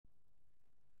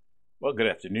Well, good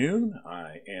afternoon.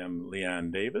 I am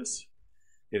Leon Davis.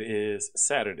 It is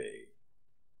Saturday,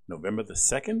 November the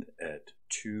 2nd at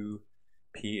 2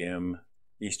 p.m.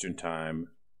 Eastern Time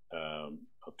of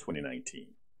 2019.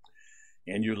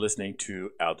 And you're listening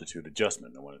to Altitude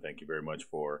Adjustment. I want to thank you very much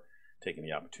for taking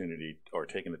the opportunity or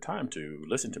taking the time to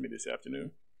listen to me this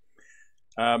afternoon.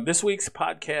 This week's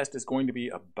podcast is going to be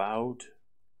about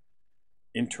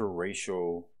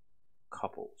interracial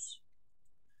couples.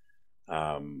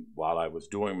 While I was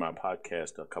doing my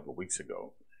podcast a couple of weeks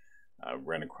ago, I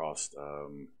ran across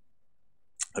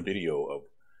a video of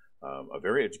a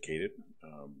very educated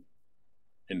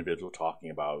individual talking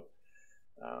about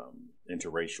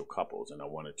interracial couples, and I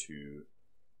wanted to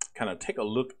kind of take a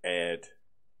look at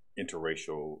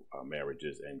interracial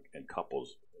marriages and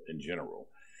couples in general.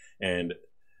 And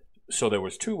so there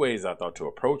was two ways I thought to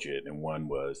approach it, and one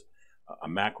was a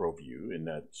macro view, and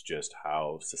that's just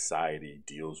how society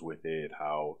deals with it,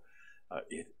 how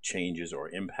it changes or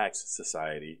impacts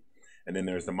society. And then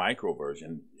there's the micro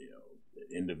version,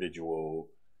 individual,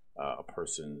 a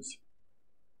person's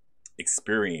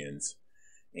experience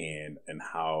and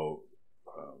how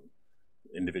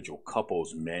individual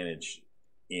couples manage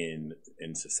in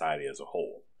society as a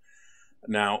whole.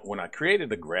 Now, when I created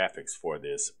the graphics for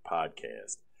this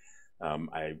podcast,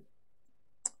 I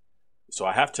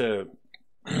have to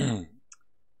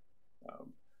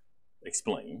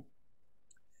explain,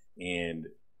 and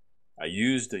I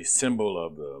used a symbol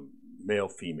of the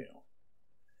male-female,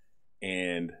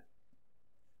 and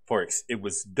it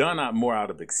was done more out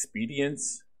of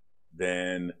expedience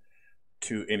than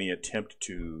to any attempt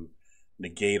to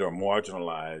negate or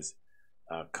marginalize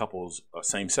couples,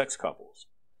 same-sex couples.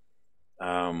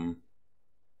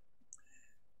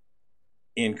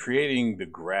 In creating the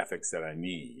graphics that I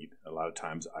need, a lot of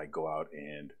times I go out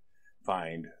and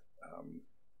find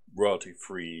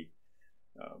royalty-free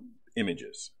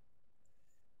images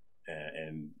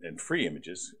and free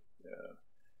images,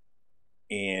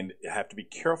 and have to be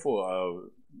careful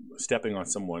of stepping on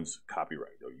someone's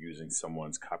copyright or using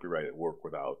someone's copyrighted work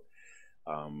without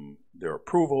their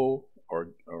approval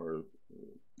or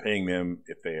paying them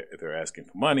if they're asking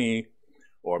for money,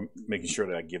 or making sure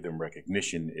that I give them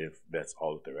recognition if that's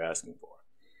all that they're asking for.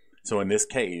 So in this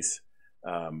case,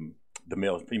 the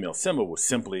male-female symbol was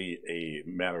simply a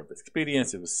matter of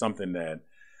expedience. It was something that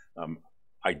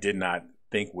I did not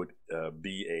think would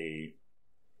be a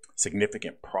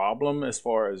significant problem as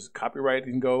far as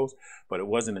copywriting goes, but it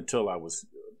wasn't until I was,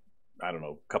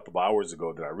 a couple of hours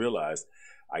ago that I realized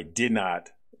I did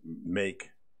not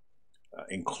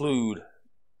include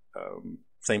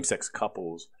same-sex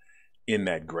couples in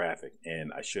that graphic,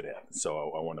 and I should have.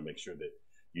 So I want to make sure that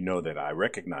you know that I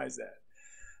recognize that.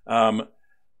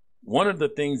 One of the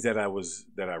things that I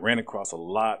ran across a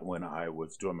lot when I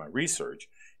was doing my research,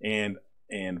 and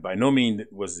by no means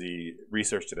was the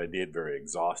research that I did very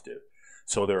exhaustive.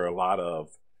 So there are a lot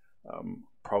of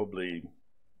probably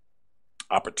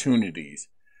opportunities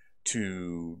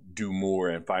to do more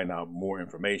and find out more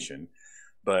information,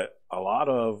 but a lot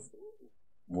of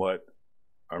what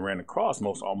I ran across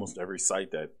almost every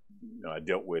site that I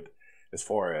dealt with as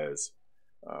far as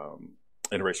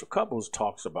interracial couples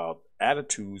talks about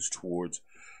attitudes towards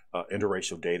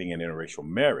interracial dating and interracial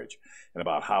marriage, and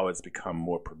about how it's become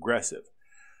more progressive.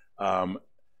 And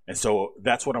so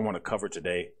that's what I want to cover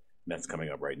today, and that's coming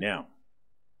up right now.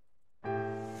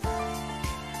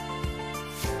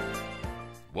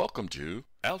 Welcome to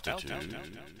Altitude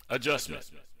Adjustment.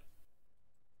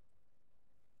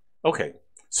 Okay,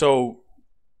 so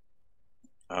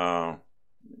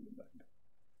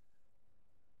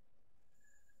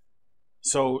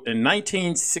in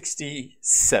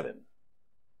 1967,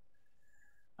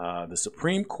 the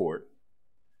Supreme Court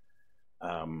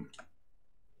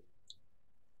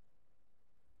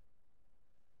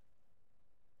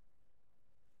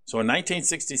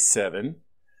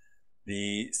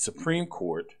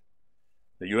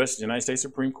the United States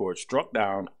Supreme Court struck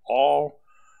down all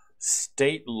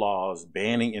state laws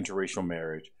banning interracial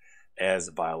marriage as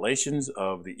violations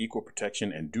of the Equal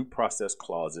Protection and Due Process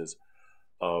Clauses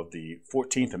of the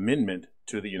 14th Amendment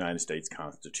to the United States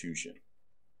Constitution.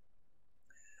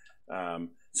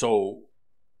 So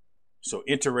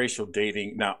interracial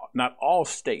dating, now not all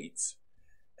states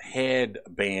had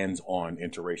bans on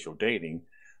interracial dating,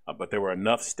 but there were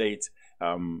enough states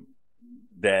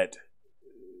that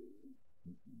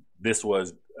this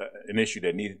was an issue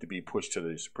that needed to be pushed to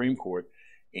the Supreme Court,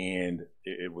 and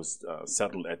it was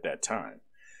settled at that time.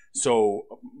 So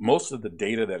most of the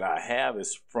data that I have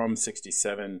is from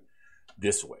 67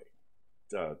 this way,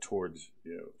 towards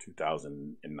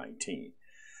 2019.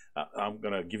 I'm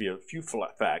going to give you a few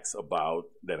facts about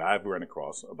that I've run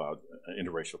across about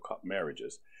interracial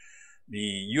marriages. The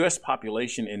U.S.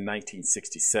 population in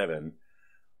 1967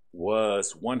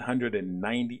 was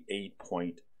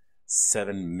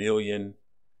 198.7 million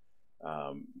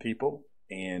people,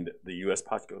 and the U.S.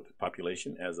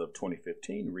 population as of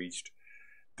 2015 reached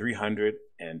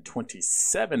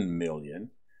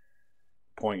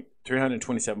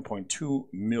 327.2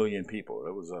 million people.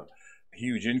 It was a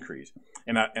huge increase,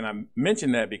 and I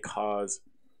mention that because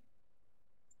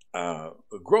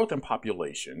growth in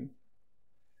population,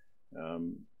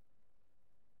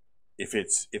 if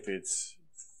it's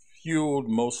fueled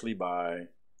mostly by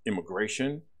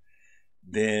immigration,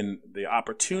 then the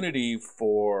opportunity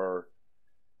for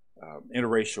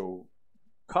interracial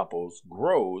couples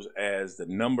grows as the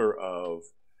number of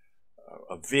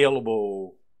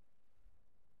available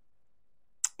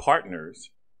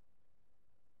partners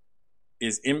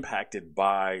is impacted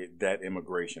by that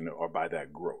immigration or by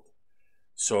that growth.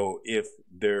 So if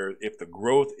the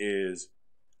growth is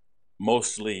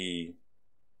mostly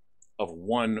of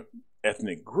one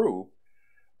ethnic group,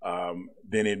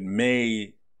 then it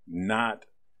may not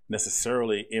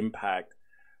necessarily impact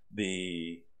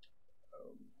the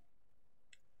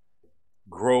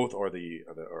growth or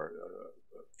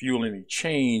fuel any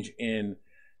change in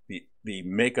the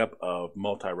makeup of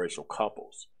multiracial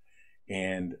couples,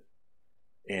 and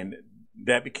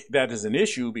that is an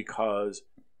issue because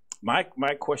my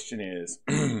question is,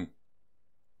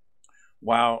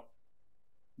 while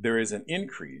there is an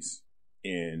increase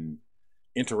in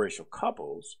interracial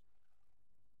couples,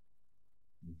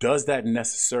 does that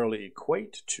necessarily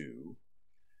equate to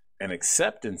an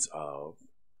acceptance of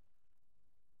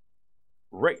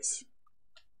race,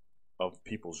 of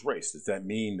people's race? Does that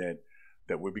mean that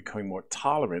we're becoming more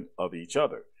tolerant of each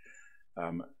other?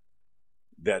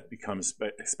 That becomes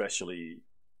especially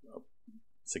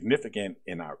significant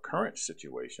in our current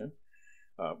situation,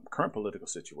 current political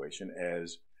situation,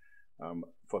 as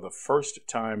for the first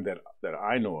time that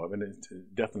I know of, and it's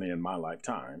definitely in my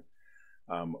lifetime,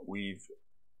 we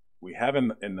have in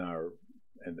the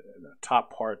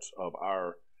top parts of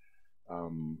our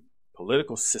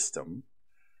political system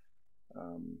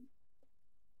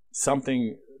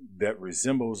something that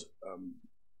resembles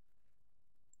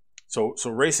so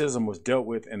racism was dealt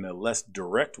with in a less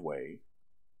direct way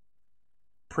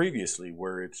previously,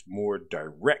 where it's more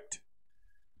direct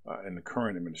in the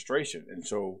current administration. And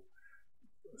so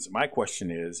my question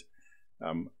is,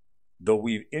 though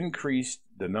we've increased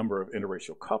the number of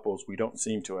interracial couples, we don't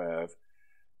seem to have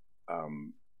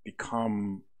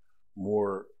become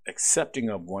more accepting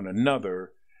of one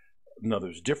another's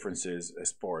differences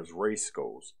as far as race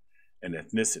goes and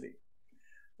ethnicity.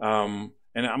 And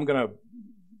I'm going to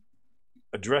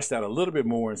address that a little bit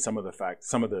more in some of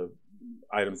the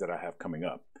items that I have coming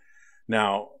up.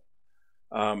 Now,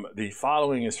 the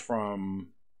following is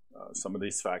from some of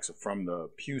these facts are from the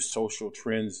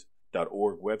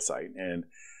PewSocialTrends.org website, and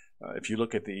if you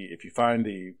find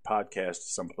the podcast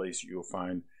someplace, you'll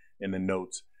find in the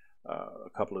notes a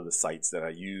couple of the sites that I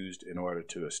used in order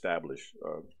to establish,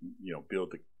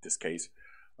 build this case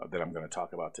that I'm going to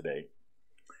talk about today.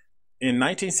 In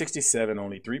 1967,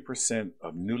 only 3%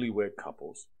 of newlywed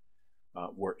couples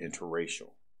were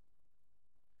interracial.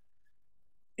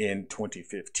 In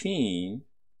 2015,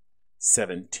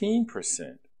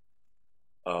 17%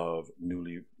 of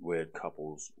newlywed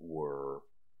couples were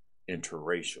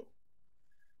interracial.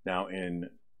 Now,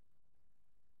 in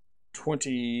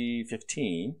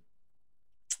 2015,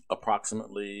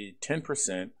 approximately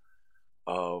 10%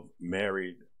 of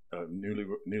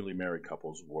newly married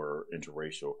couples were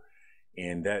interracial,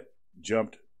 and that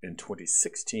jumped in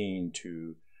 2016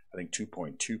 to, I think,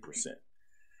 2.2%.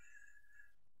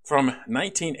 From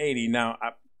 1980, now,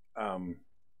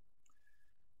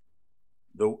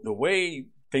 the way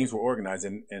things were organized,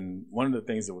 and one of the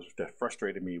things that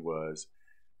frustrated me was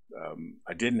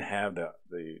I didn't have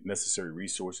the necessary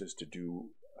resources to do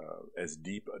as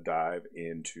deep a dive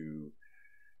into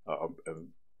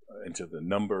the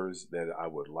numbers that I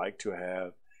would like to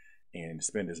have, and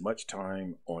spend as much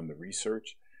time on the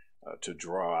research to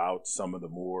draw out some of the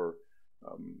more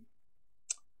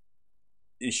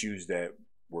issues that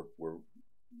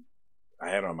I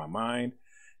had on my mind.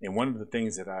 And one of the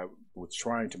things that I was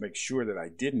trying to make sure that I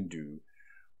didn't do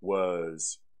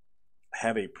was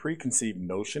have a preconceived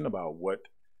notion about what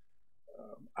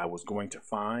I was going to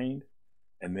find,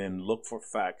 and then look for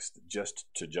facts just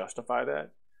to justify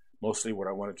that. Mostly what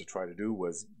I wanted to try to do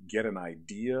was get an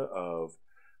idea of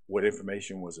what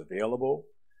information was available.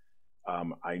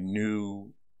 I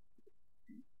knew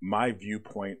my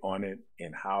viewpoint on it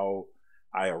and how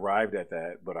I arrived at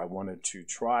that, but I wanted to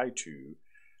try to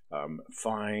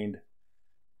find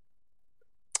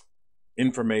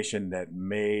information that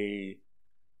may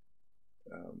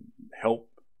help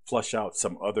flush out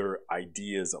some other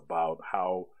ideas about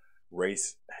how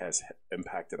race has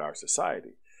impacted our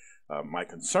society. My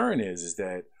concern is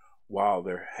that while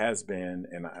there has been,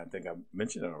 and I think I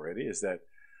mentioned it already, is that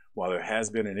while there has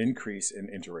been an increase in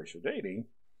interracial dating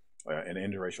and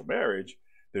interracial marriage,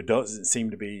 there doesn't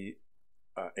seem to be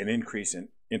an increase in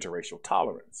interracial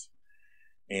tolerance.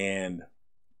 And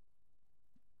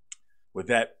with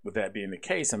that being the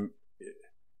case,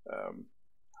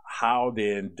 how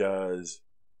then does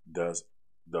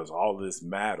all this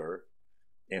matter,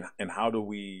 and how do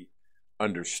we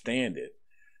understand it?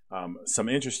 Some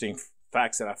interesting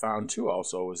facts that I found too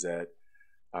also is that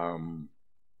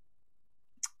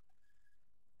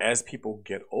as people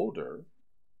get older,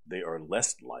 they are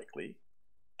less likely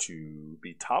to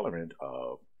be tolerant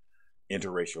of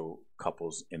interracial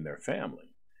couples in their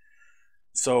family.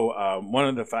 So one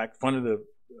of the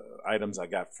items I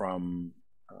got from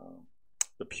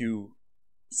the Pew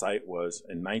site was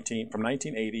from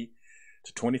 1980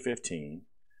 to 2015,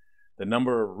 the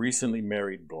number of recently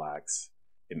married blacks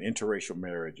in interracial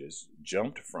marriages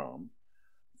jumped from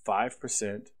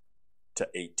 5% to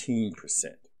 18%.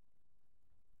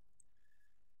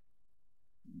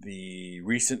 The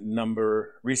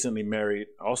recently married,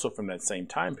 also from that same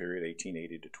time period,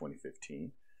 1880 to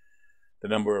 2015, the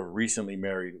number of recently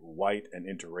married white and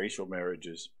interracial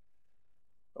marriages,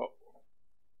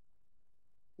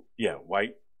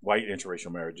 white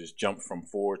interracial marriages jumped from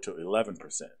 4 to 11%,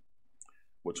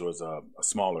 which was a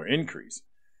smaller increase.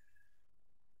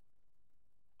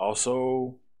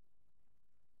 Also,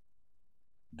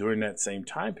 during that same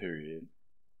time period,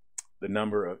 the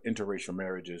number of interracial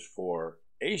marriages for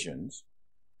Asians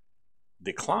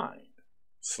declined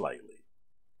slightly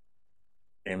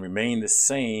and remained the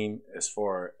same as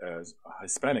far as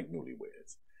Hispanic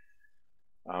newlyweds.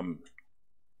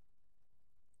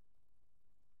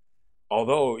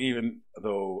 Even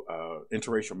though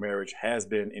interracial marriage has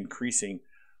been increasing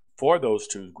for those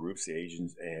two groups, the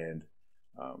Asians and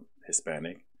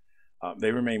Hispanic,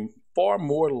 they remain far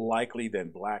more likely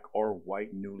than black or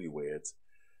white newlyweds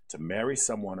to marry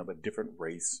someone of a different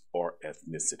race or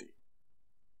ethnicity.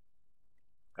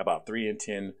 About 3 in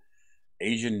 10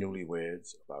 Asian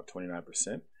newlyweds, about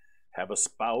 29%, have a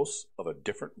spouse of a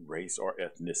different race or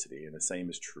ethnicity, and the same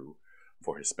is true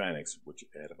for Hispanics, which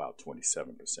at about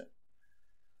 27%.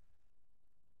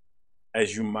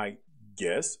 As you might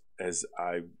guess, as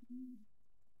I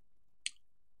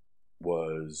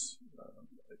was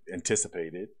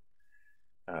anticipated,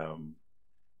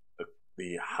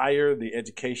 the higher the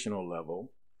educational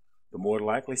level, the more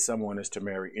likely someone is to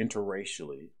marry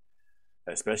interracially,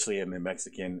 especially in the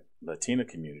Mexican Latina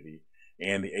community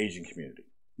and the Asian community.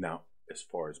 Now, as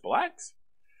far as blacks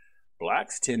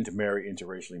tend to marry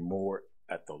interracially more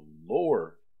at the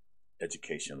lower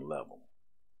education level.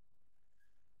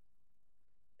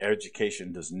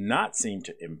 Education does not seem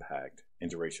to impact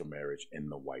interracial marriage in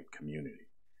the white community,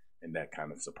 and that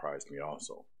kind of surprised me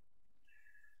also.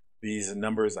 These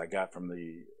numbers I got from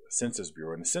the Census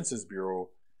Bureau, and the Census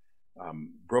Bureau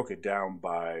broke it down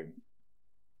by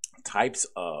types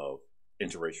of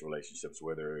interracial relationships,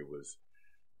 whether it was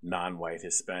non-white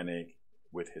Hispanic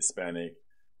with Hispanic,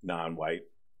 non-white,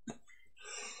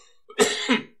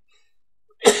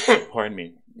 pardon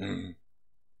me,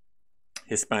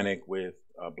 Hispanic with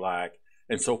black,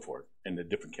 and so forth, in the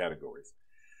different categories.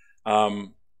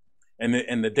 And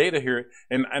the data here,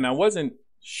 and I wasn't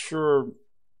sure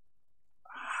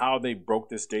how they broke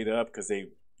this data up, because they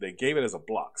gave it as a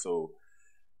block. So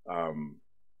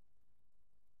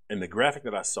in the graphic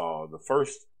that I saw, the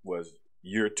first was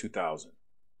year 2000,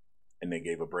 and they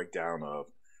gave a breakdown of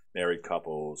married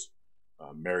couples,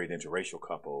 married interracial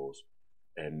couples,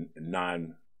 and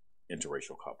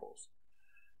non-interracial couples.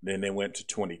 Then they went to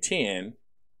 2010,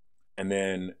 and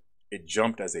then it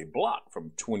jumped as a block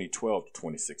from 2012 to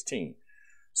 2016.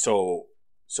 So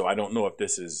I don't know if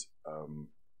this is,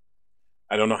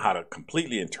 I don't know how to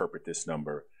completely interpret this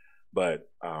number, but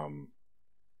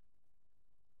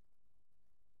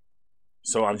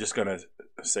so I'm just going to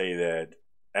say that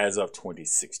as of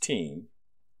 2016,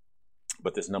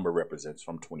 but this number represents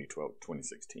from 2012 to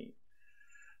 2016.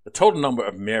 The total number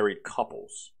of married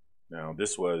couples, now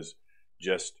this was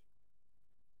just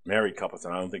married couples,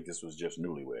 and I don't think this was just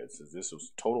newlyweds. This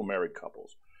was total married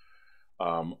couples,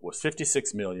 was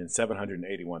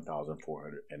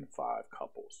 56,781,405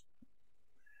 couples.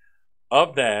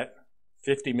 Of that,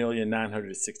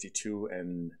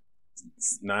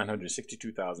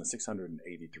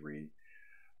 50,962,683,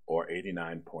 or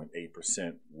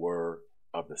 89.8%, were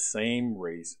of the same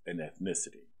race and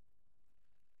ethnicity.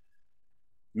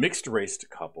 Mixed race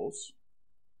couples,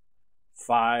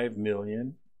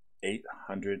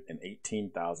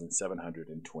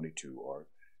 5,818,722, or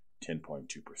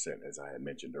 10.2%, as I had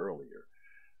mentioned earlier.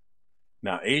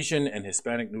 Now, Asian and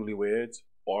Hispanic newlyweds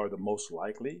are the most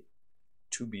likely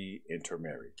to be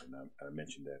intermarried, and I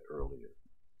mentioned that earlier.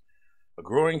 A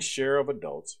growing share of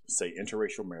adults say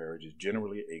interracial marriage is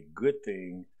generally a good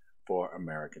thing for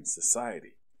American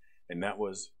society. And that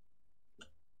was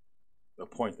the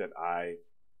point that I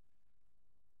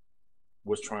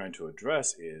was trying to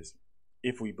address, is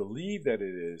if we believe that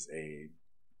it is a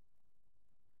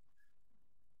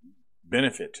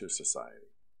benefit to society,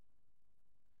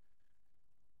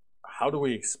 how do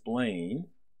we explain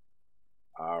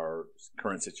our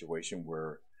current situation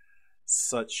where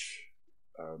such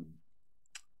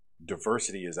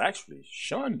diversity is actually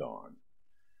shunned on?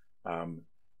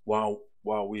 While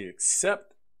we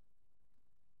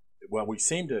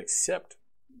seem to accept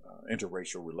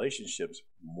interracial relationships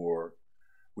more,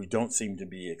 we don't seem to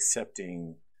be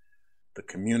accepting the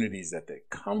communities that they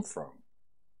come from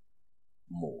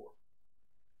more.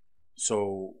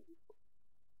 So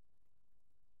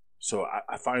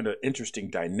I find an interesting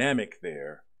dynamic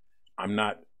there. I'm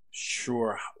not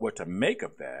sure what to make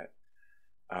of that.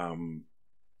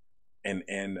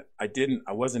 And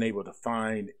I wasn't able to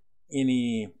find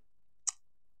any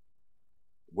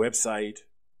website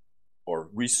or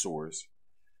resource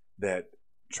that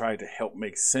tried to help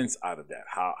make sense out of that.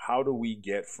 How do we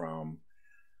get from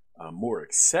more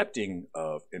accepting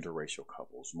of interracial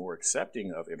couples, more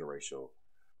accepting of interracial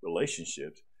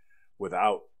relationships,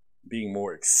 without being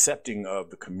more accepting of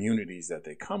the communities that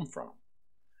they come from?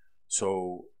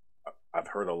 So I've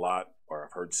heard a lot, or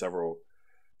I've heard several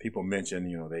people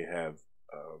mention, they have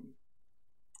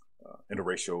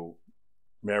interracial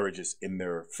marriages in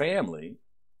their family,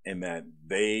 and that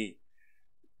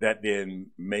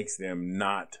then makes them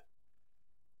not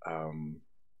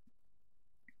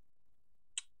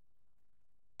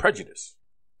prejudiced.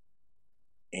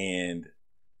 And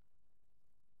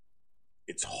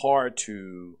it's hard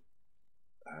to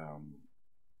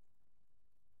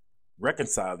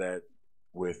reconcile that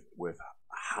with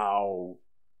how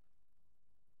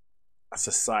a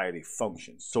society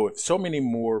functions. So if so many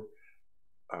more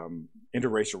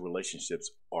interracial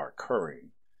relationships are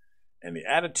occurring, and the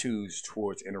attitudes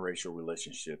towards interracial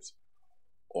relationships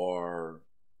are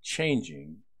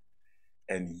changing,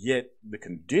 and yet the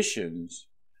conditions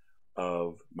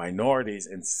of minorities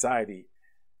in society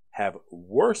have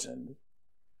worsened,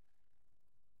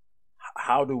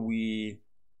 how do we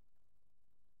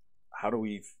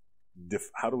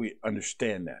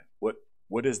understand that?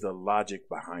 What is the logic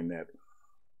behind that?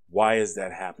 Why is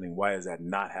that happening? Why is that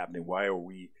not happening? Why are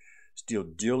we still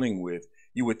dealing with?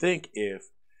 You would think if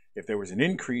there was an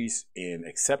increase in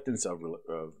acceptance of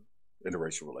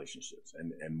interracial relationships,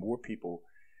 and more people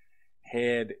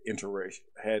had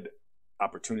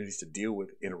opportunities to deal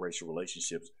with interracial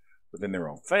relationships within their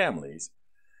own families,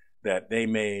 that they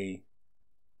may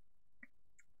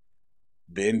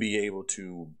then be able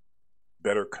to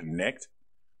better connect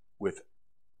with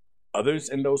others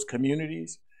in those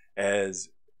communities, as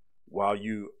while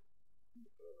you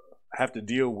have to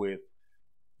deal with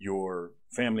your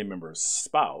family member's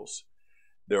spouse,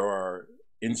 there are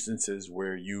instances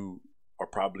where you are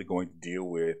probably going to deal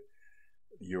with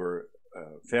your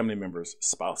family member's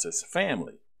spouse's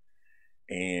family,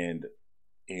 and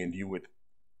you would.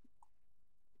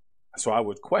 So I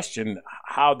would question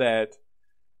how that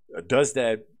does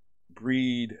that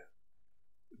breed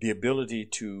the ability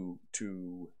to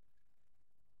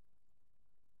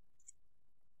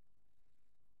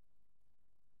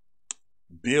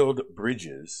build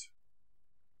bridges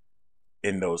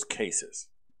in those cases.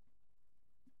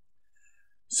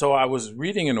 So I was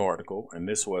reading an article, and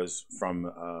this was from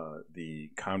the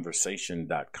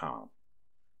conversation.com,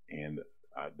 and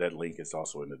that link is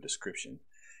also in the description.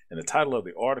 And the title of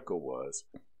the article was,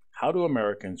 "How do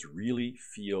Americans really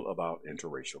feel about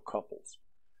interracial couples?"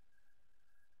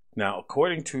 Now,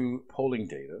 according to polling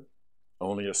data,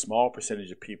 only a small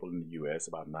percentage of people in the U.S.,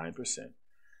 about 9%,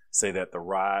 say that the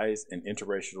rise in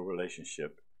interracial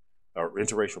relationship or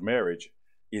interracial marriage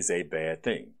is a bad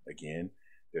thing. Again,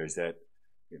 there's that,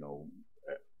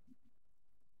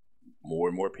 more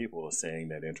and more people are saying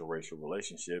that interracial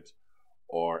relationships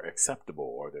are acceptable,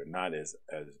 or they're not as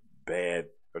bad,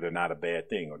 or they're not a bad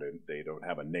thing, or they don't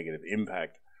have a negative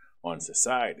impact on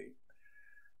society.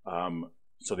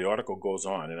 So the article goes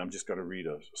on, and I'm just going to read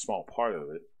a small part of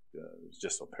it. It's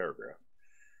just a paragraph.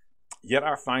 Yet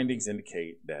our findings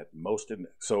indicate that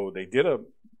so they did a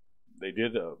they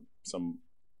did some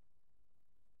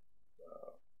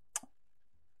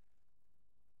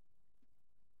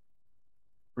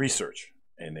research,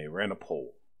 and they ran a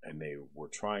poll, and they were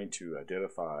trying to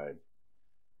identify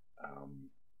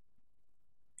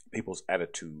people's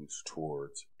attitudes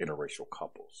towards interracial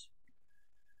couples.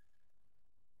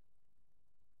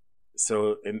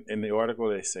 So in the article,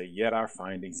 they say, yet our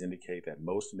findings indicate that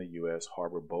most in the U.S.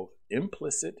 harbor both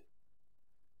implicit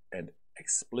and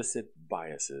explicit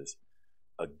biases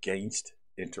against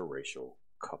interracial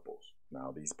couples.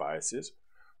 Now, these biases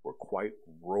were quite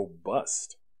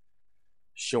robust,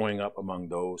 showing up among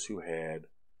those who had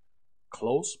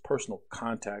close personal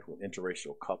contact with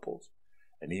interracial couples,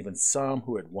 and even some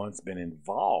who had once been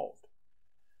involved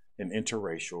in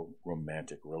interracial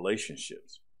romantic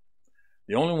relationships.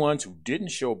 The only ones who didn't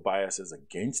show biases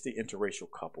against the interracial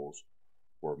couples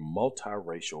were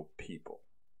multiracial people.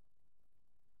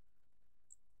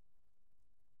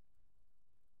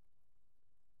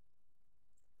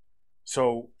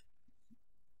 So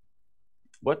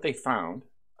what they found,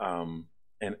 and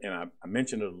I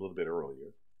mentioned it a little bit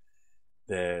earlier,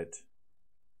 that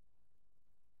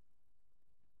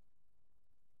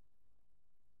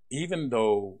even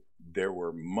though there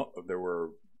were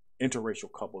interracial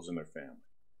couples in their family,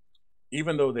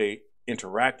 even though they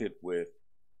interacted with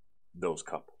those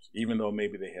couples, even though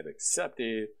maybe they had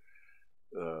accepted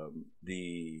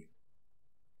the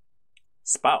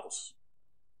spouse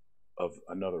of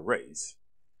another race,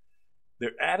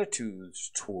 their attitudes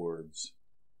towards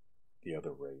the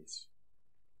other race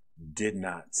did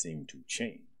not seem to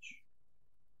change.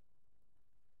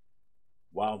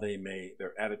 While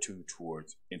their attitude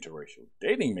towards interracial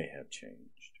dating may have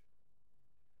changed,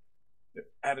 their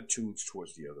attitudes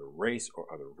towards the other race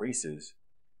or other races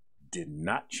did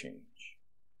not change.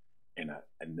 And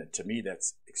to me,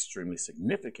 that's extremely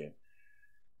significant,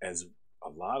 as a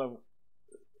lot of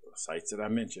sites that I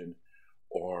mentioned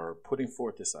are putting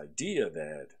forth this idea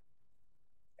that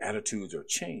attitudes are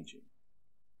changing.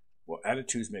 Well,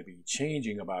 attitudes may be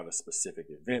changing about a specific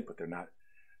event, but they're not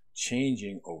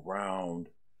changing around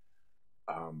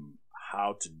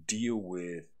how to deal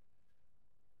with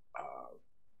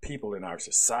people in our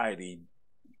society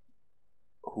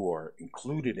who are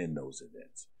included in those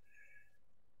events.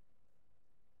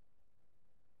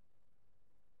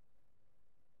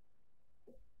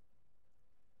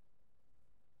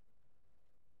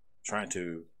 Trying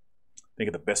to think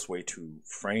of the best way to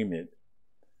frame it.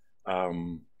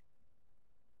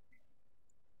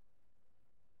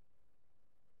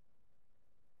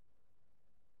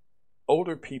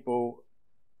 Older people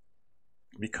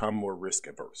become more risk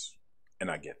averse, and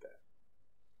I get that.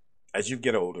 As you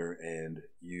get older and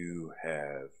you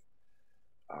have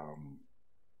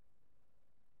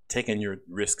taken your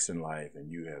risks in life,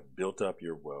 and you have built up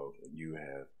your wealth, and you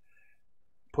have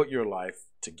put your life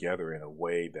together in a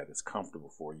way that is comfortable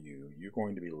for you, you're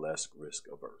going to be less risk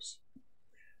averse.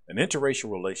 An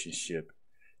interracial relationship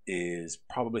is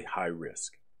probably high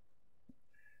risk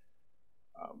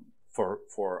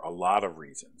for a lot of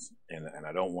reasons. And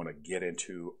I don't want to get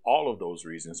into all of those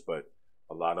reasons, but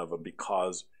a lot of them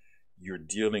because you're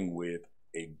dealing with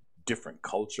a different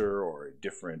culture or a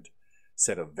different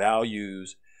set of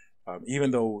values.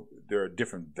 Even though there are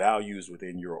different values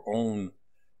within your own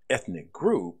ethnic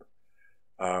group,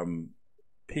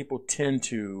 people tend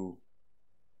to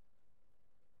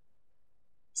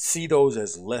see those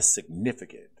as less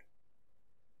significant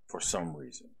for some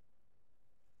reason.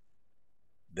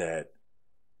 That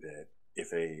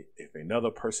if another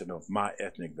person of my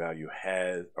ethnic value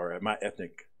has, or my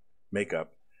ethnic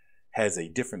makeup has a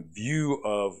different view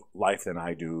of life than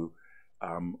I do,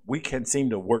 we can seem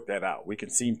to work that out. We can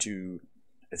seem to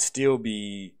still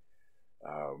be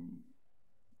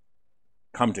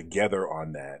come together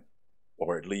on that,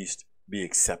 or at least be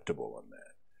acceptable on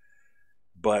that.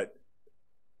 But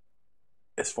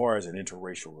as far as an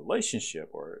interracial relationship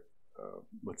or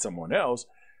with someone else,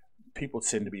 people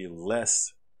tend to be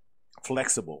less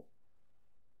flexible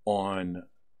on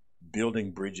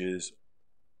building bridges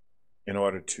in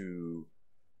order to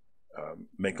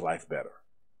make life better.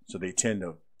 So they tend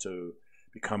to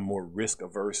become more risk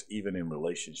averse even in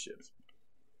relationships.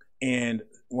 And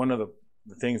one of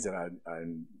the things that I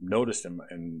noticed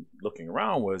in looking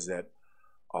around was that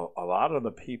a lot of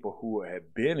the people who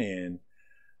had been in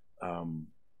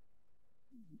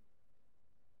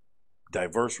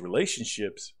diverse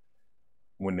relationships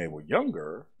when they were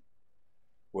younger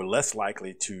were less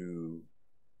likely to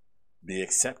be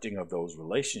accepting of those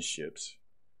relationships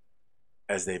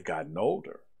as they've gotten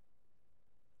older.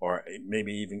 Or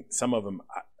maybe even some of them,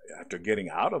 after getting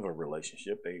out of a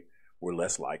relationship, they were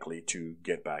less likely to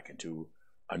get back into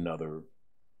another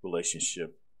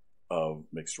relationship of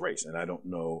mixed race. And I don't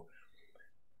know.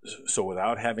 So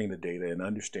without having the data and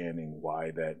understanding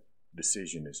why that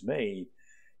decision is made,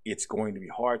 it's going to be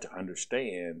hard to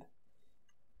understand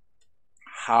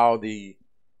how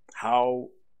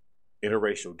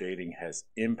interracial dating has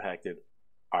impacted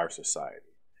our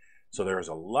society. So there is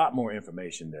a lot more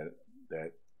information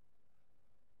that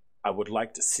I would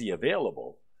like to see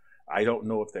available. I don't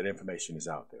know if that information is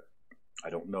out there. I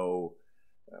don't know.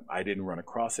 I didn't run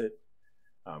across it.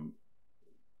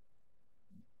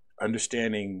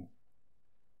 Understanding,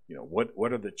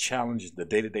 what are the challenges, the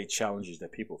day-to-day challenges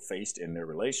that people faced in their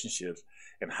relationships,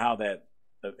 and how that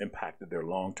impacted their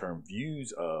long-term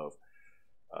views of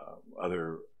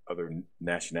other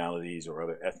nationalities or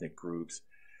other ethnic groups,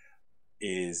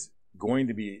 is going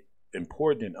to be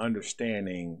important in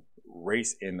understanding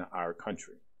race in our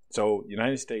country. So,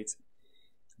 United States,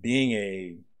 being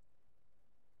a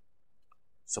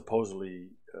supposedly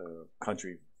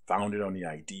country founded on the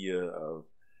idea of,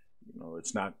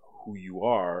 it's not who you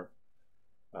are,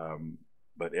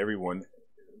 but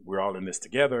we're all in this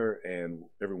together, and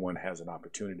everyone has an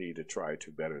opportunity to try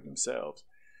to better themselves.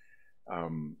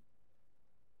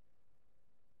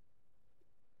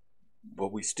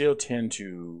 But we still tend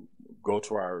to go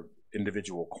to our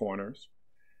individual corners.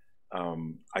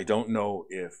 I don't know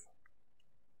if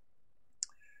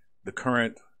the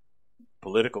current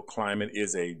political climate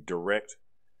is a direct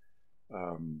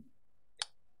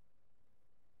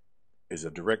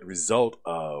result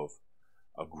of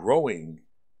a growing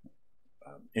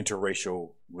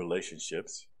interracial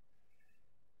relationships,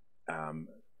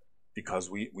 because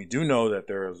we do know that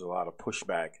there is a lot of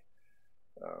pushback.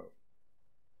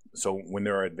 So when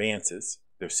there are advances,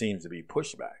 there seems to be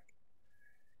pushback.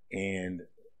 And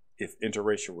if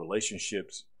interracial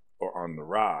relationships are on the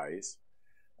rise,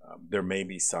 there may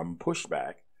be some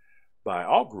pushback by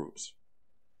all groups,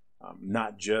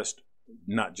 not just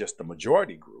the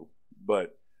majority group,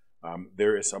 but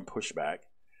there is some pushback.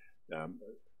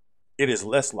 It is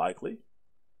less likely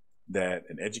that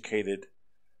an educated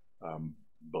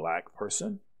Black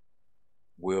person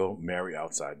will marry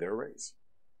outside their race.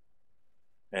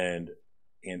 And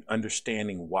in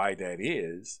understanding why that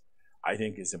is, I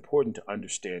think is important to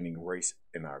understanding race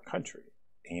in our country.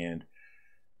 And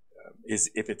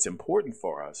if it's important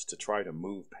for us to try to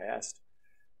move past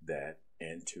that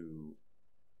and to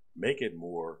make it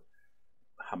more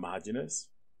homogenous,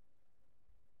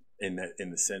 in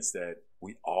the sense that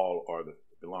we all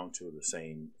belong to the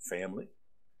same family,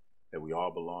 that we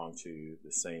all belong to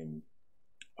the same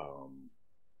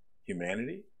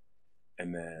humanity,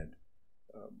 and that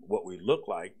what we look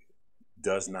like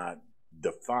does not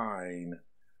define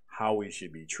how we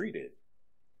should be treated.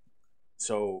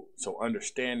 So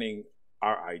understanding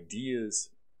our ideas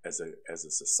as a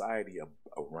society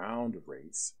around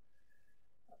race,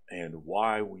 and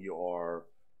why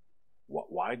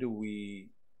do we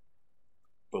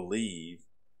believe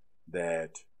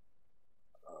that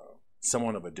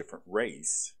someone of a different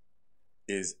race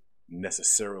is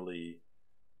necessarily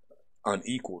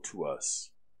unequal to us,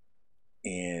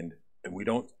 and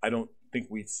I don't think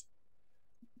we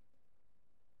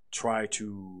try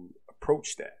to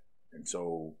approach that. And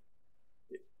so,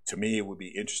 to me, it would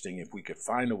be interesting if we could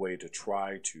find a way to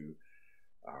try to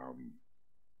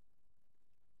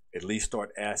at least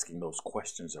start asking those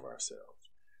questions of ourselves,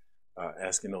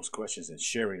 asking those questions and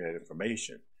sharing that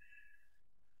information.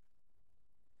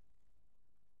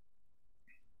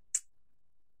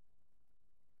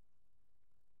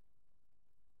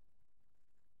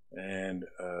 And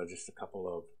just a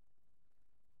couple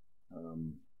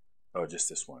of, just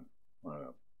this one.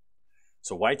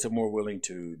 So whites are more willing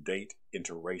to date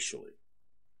interracially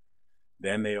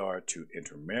than they are to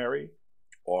intermarry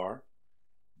or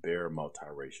bear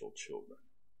multiracial children.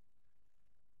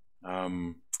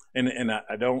 And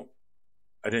I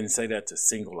didn't say that to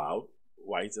single out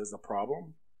whites as a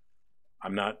problem.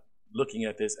 I'm not looking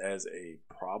at this as a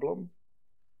problem.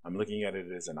 I'm looking at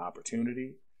it as an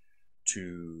opportunity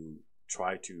to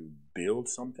try to build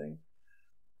something.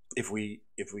 If we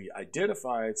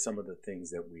identified some of the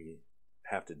things that we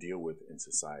have to deal with in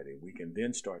society, we can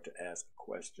then start to ask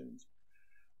questions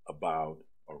about,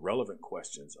 or relevant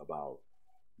questions about,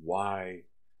 why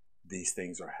these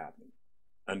things are happening,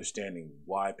 understanding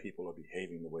why people are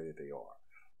behaving the way that they are.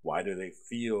 Why do they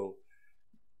feel,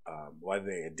 why do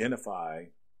they identify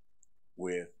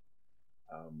with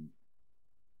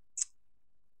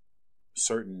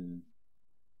certain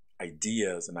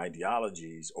ideas and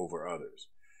ideologies over others?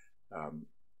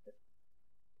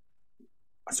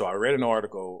 So I read an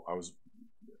article.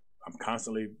 I'm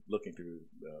constantly looking through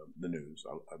the news.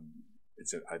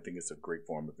 I think it's a great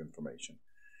form of information.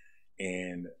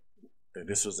 And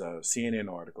this was a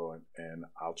CNN article, and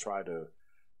I'll try to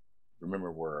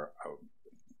remember where I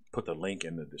put the link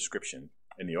in the description.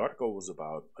 And the article was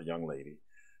about a young lady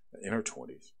in her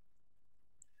 20s,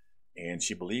 and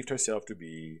she believed herself to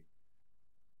be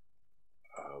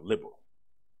liberal.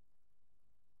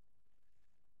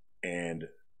 And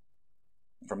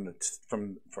from the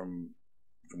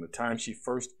time she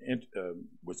first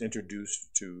was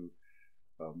introduced to,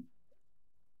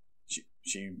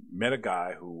 she met a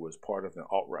guy who was part of the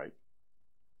alt-right,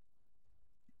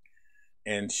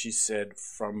 and she said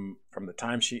from the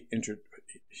time she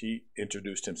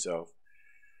introduced himself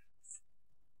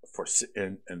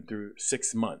and through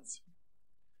 6 months,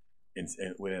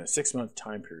 within a 6-month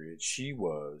time period, she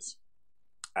was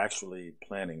actually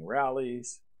planning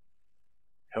rallies,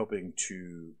 helping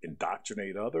to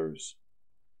indoctrinate others,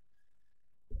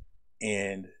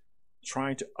 and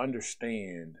trying to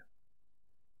understand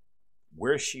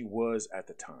where she was at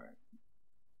the time,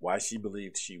 why she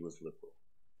believed she was liberal,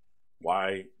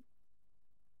 why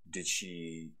did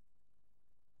she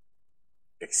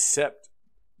accept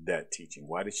that teaching,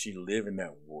 why did she live in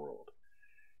that world,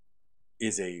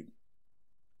 is a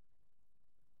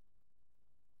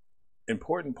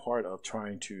important part of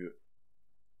trying to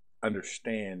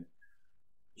understand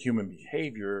human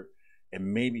behavior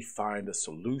and maybe find a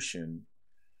solution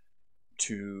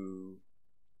to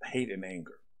hate and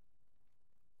anger.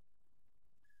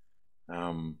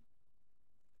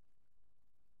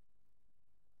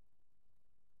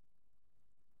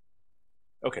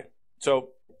 Okay, so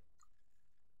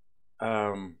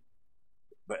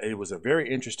but it was a very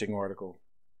interesting article.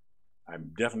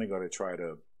 I'm definitely going to try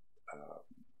to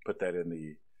put that in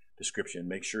the description.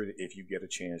 Make sure that if you get a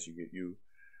chance, you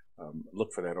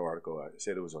look for that article. I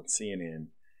said it was on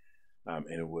CNN,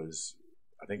 and it was,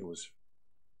 I think it was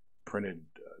printed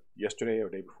yesterday or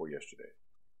day before yesterday,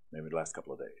 maybe the last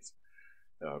couple of days.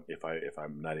 If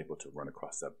I'm not able to run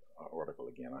across that article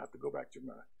again, I'll have to go back to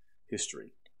my history.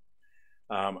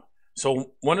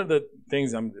 So one of the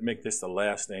things, I'm gonna make this the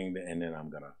last thing, and then I'm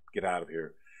gonna get out of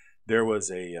here. There was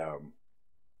a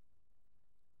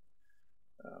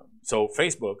so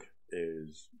Facebook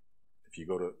is, if you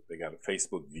go to, they got a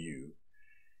Facebook view,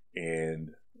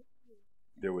 and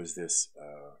there was this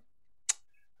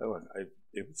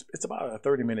it's about a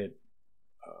 30-minute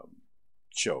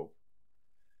show,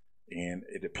 and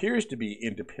it appears to be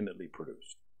independently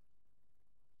produced,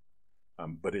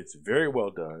 but it's very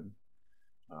well done.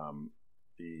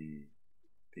 The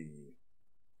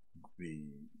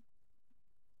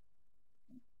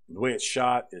way it's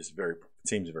shot is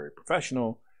seems very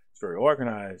professional. It's very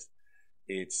organized.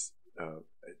 It's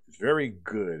very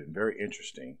good and very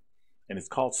interesting, and it's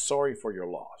called Sorry for Your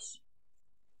Loss.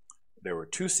 There were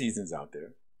 2 seasons out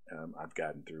there. I've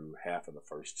gotten through half of the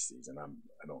first season. I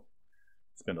don't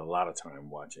spend a lot of time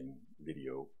watching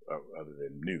video other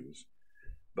than news,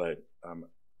 but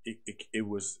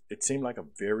it seemed like a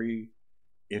very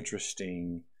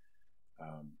interesting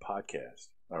podcast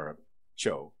or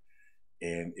show,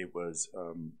 and it was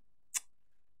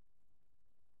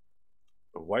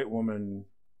a white woman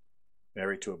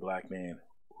married to a black man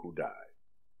who died,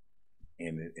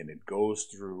 and it goes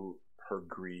through her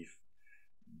grief,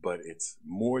 but it's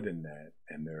more than that,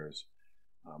 and there's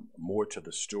more to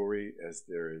the story, as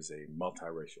there is a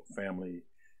multiracial family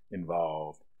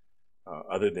involved,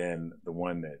 other than the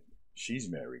one that she's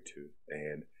married to.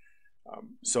 And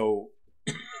so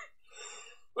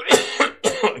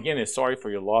again, it's Sorry for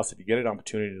Your Loss. If you get an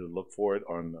opportunity to look for it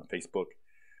on Facebook,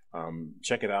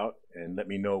 check it out and let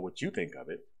me know what you think of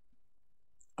it.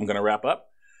 I'm going to wrap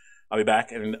up. I'll be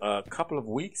back in a couple of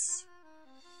weeks,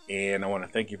 and I want to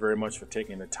thank you very much for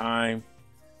taking the time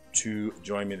to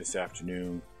join me this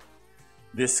afternoon.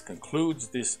 This concludes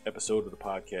this episode of the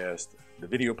podcast. The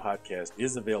video podcast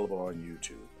is available on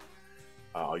YouTube.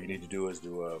 All you need to do is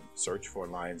do a search for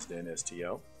Lions Den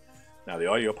STL. Now, the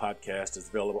audio podcast is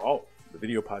available. Oh, the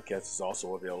video podcast is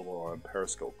also available on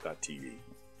Periscope.tv.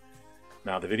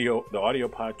 Now, the audio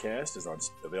podcast is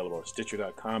available on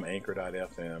Stitcher.com,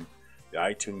 Anchor.fm, the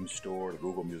iTunes Store, the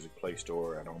Google Music Play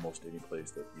Store, and almost any place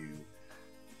that you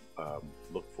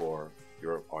look for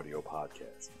your audio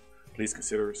podcast. Please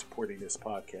consider supporting this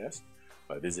podcast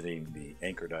by visiting the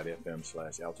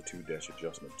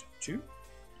anchor.fm/altitude-adjustment2.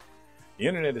 The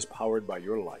internet is powered by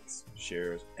your likes,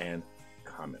 shares, and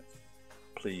comments.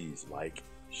 Please like,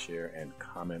 share, and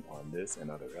comment on this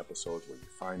and other episodes where you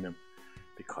find them,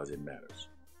 because it matters.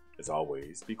 As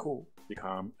always, be cool, be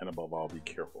calm, and above all, be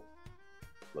careful.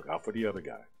 Look out for the other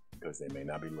guy, because they may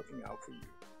not be looking out for you.